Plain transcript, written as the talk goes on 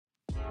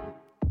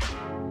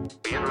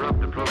We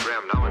interrupt the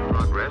program now in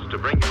progress to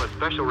bring you a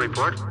special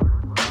report.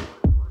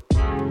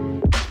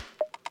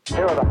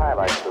 Here are the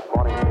highlights this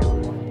morning's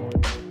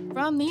news.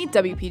 From the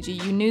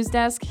WPGU News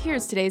Desk,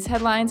 here's today's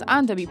headlines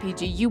on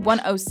WPGU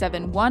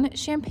 1071,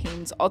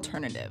 Champaign's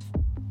Alternative.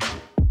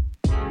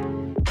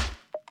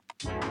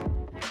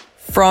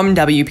 From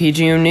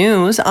WPGU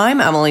News,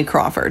 I'm Emily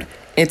Crawford.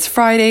 It's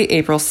Friday,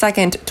 April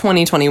 2nd,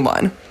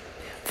 2021.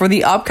 For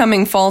the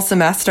upcoming fall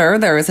semester,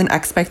 there is an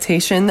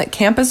expectation that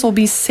campus will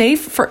be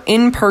safe for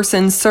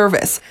in-person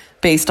service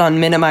based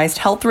on minimized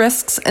health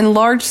risks and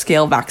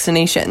large-scale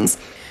vaccinations.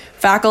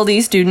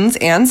 Faculty, students,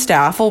 and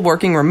staff while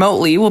working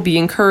remotely will be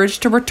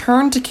encouraged to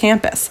return to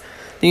campus.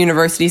 The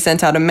university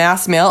sent out a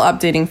mass mail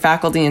updating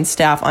faculty and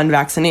staff on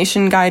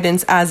vaccination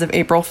guidance as of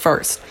April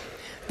 1st.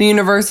 The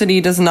university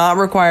does not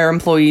require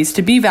employees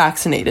to be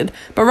vaccinated,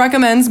 but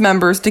recommends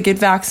members to get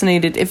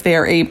vaccinated if they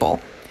are able.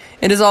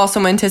 It is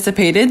also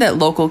anticipated that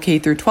local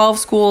K-12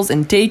 schools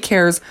and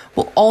daycares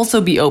will also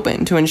be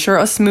open to ensure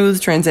a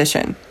smooth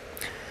transition.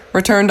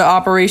 Return to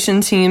operation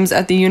teams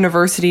at the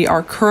university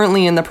are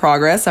currently in the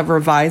progress of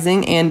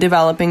revising and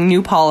developing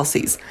new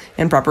policies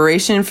in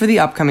preparation for the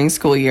upcoming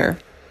school year.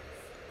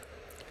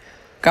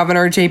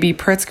 Governor J.B.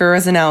 Pritzker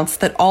has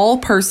announced that all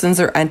persons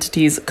or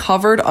entities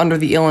covered under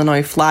the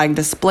Illinois Flag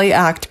Display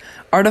Act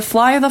are to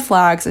fly the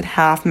flags at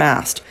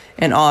half-mast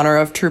in honor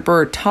of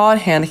Trooper Todd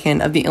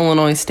Hanneken of the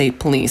Illinois State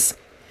Police.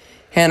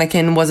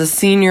 Hanneken was a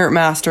senior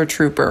master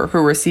trooper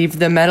who received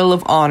the Medal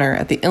of Honor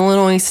at the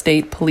Illinois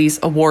State Police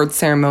Awards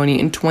ceremony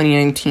in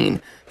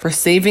 2019 for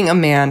saving a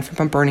man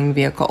from a burning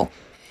vehicle.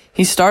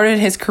 He started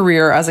his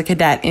career as a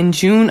cadet in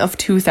June of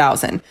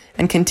 2000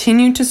 and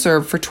continued to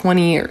serve for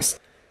 20 years.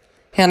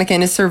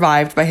 Hanneken is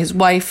survived by his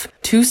wife,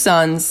 2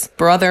 sons,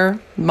 brother,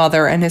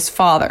 mother, and his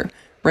father,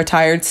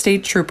 retired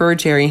State Trooper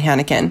Jerry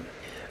Hanneken.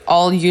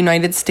 All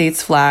United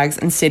States flags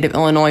and state of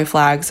Illinois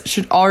flags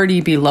should already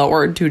be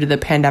lowered due to the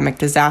pandemic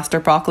disaster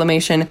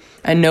proclamation,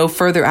 and no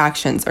further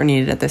actions are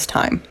needed at this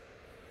time.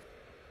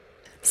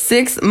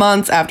 6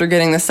 months after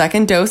getting the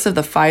second dose of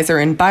the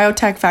Pfizer and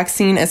BioNTech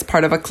vaccine as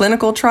part of a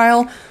clinical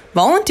trial,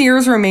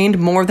 volunteers remained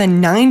more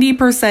than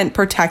 90%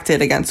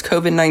 protected against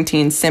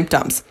COVID-19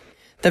 symptoms.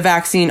 The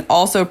vaccine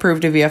also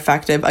proved to be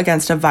effective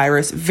against a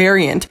virus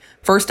variant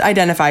first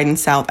identified in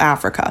South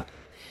Africa.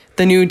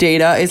 The new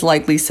data is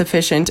likely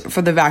sufficient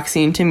for the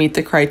vaccine to meet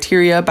the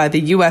criteria by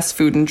the U.S.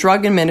 Food and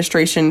Drug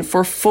Administration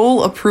for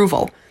full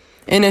approval.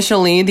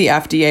 Initially, the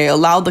FDA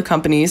allowed the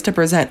companies to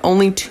present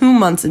only 2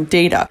 months of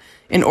data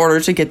in order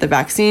to get the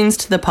vaccines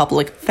to the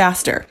public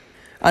faster.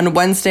 On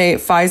Wednesday,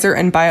 Pfizer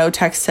and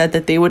BioNTech said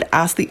that they would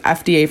ask the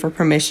FDA for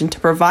permission to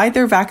provide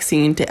their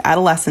vaccine to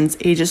adolescents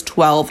ages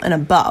 12 and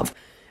above,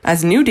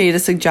 as new data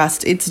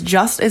suggests it's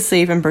just as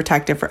safe and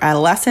protective for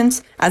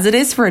adolescents as it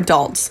is for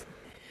adults.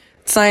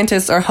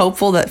 Scientists are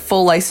hopeful that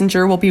full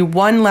licensure will be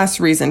one less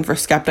reason for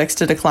skeptics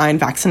to decline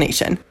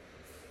vaccination.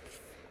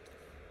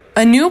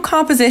 A new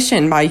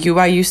composition by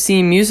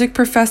UIUC music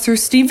professor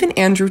Stephen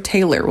Andrew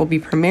Taylor will be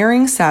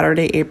premiering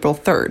Saturday, April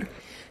 3rd.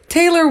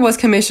 Taylor was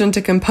commissioned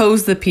to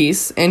compose the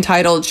piece,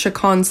 entitled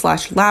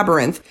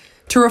Chaconne/Labyrinth,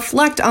 to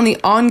reflect on the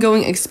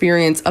ongoing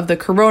experience of the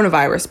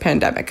coronavirus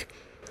pandemic.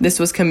 This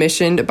was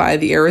commissioned by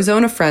the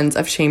Arizona Friends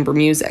of Chamber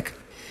Music.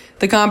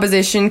 The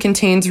composition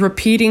contains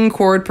repeating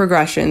chord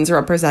progressions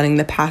representing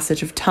the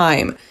passage of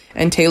time,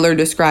 and Taylor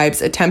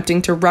describes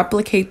attempting to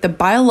replicate the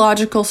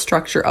biological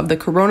structure of the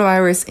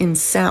coronavirus in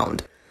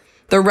sound.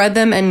 The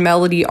rhythm and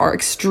melody are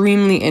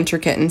extremely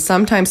intricate and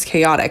sometimes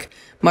chaotic,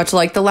 much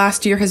like the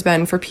last year has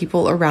been for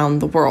people around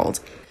the world.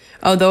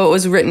 Although it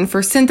was written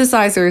for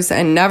synthesizers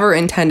and never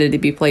intended to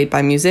be played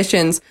by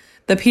musicians,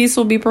 the piece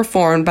will be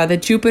performed by the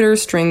Jupiter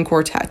String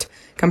Quartet,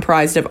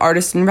 comprised of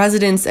artists in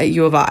residence at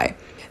U of I.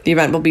 The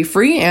event will be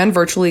free and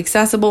virtually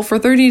accessible for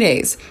 30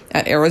 days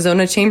at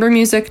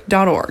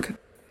ArizonaChamberMusic.org.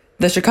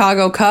 The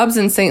Chicago Cubs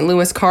and St.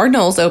 Louis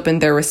Cardinals opened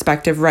their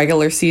respective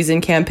regular season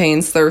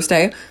campaigns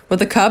Thursday, with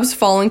the Cubs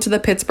falling to the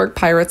Pittsburgh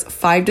Pirates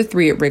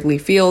 5-3 at Wrigley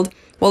Field,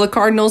 while the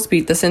Cardinals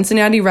beat the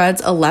Cincinnati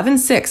Reds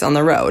 11-6 on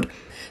the road.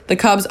 The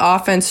Cubs'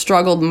 offense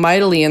struggled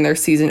mightily in their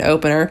season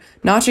opener,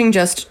 notching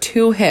just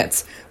 2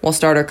 hits, while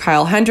starter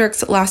Kyle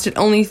Hendricks lasted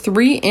only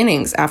 3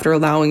 innings after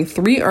allowing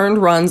 3 earned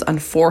runs on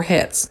 4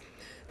 hits.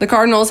 The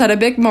Cardinals had a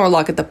bit more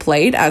luck at the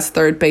plate as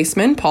third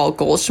baseman Paul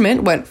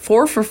Goldschmidt went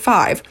 4 for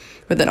 5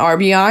 with an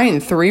RBI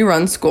and 3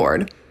 runs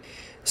scored.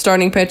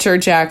 Starting pitcher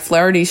Jack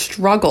Flaherty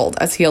struggled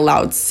as he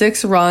allowed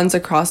 6 runs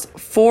across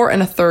 4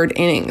 1/3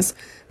 innings,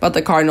 but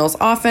the Cardinals'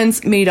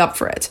 offense made up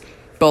for it.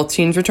 Both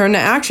teams return to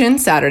action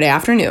Saturday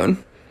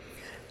afternoon.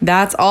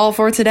 That's all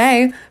for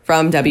today.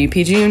 From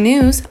WPGU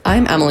News,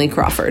 I'm Emily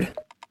Crawford.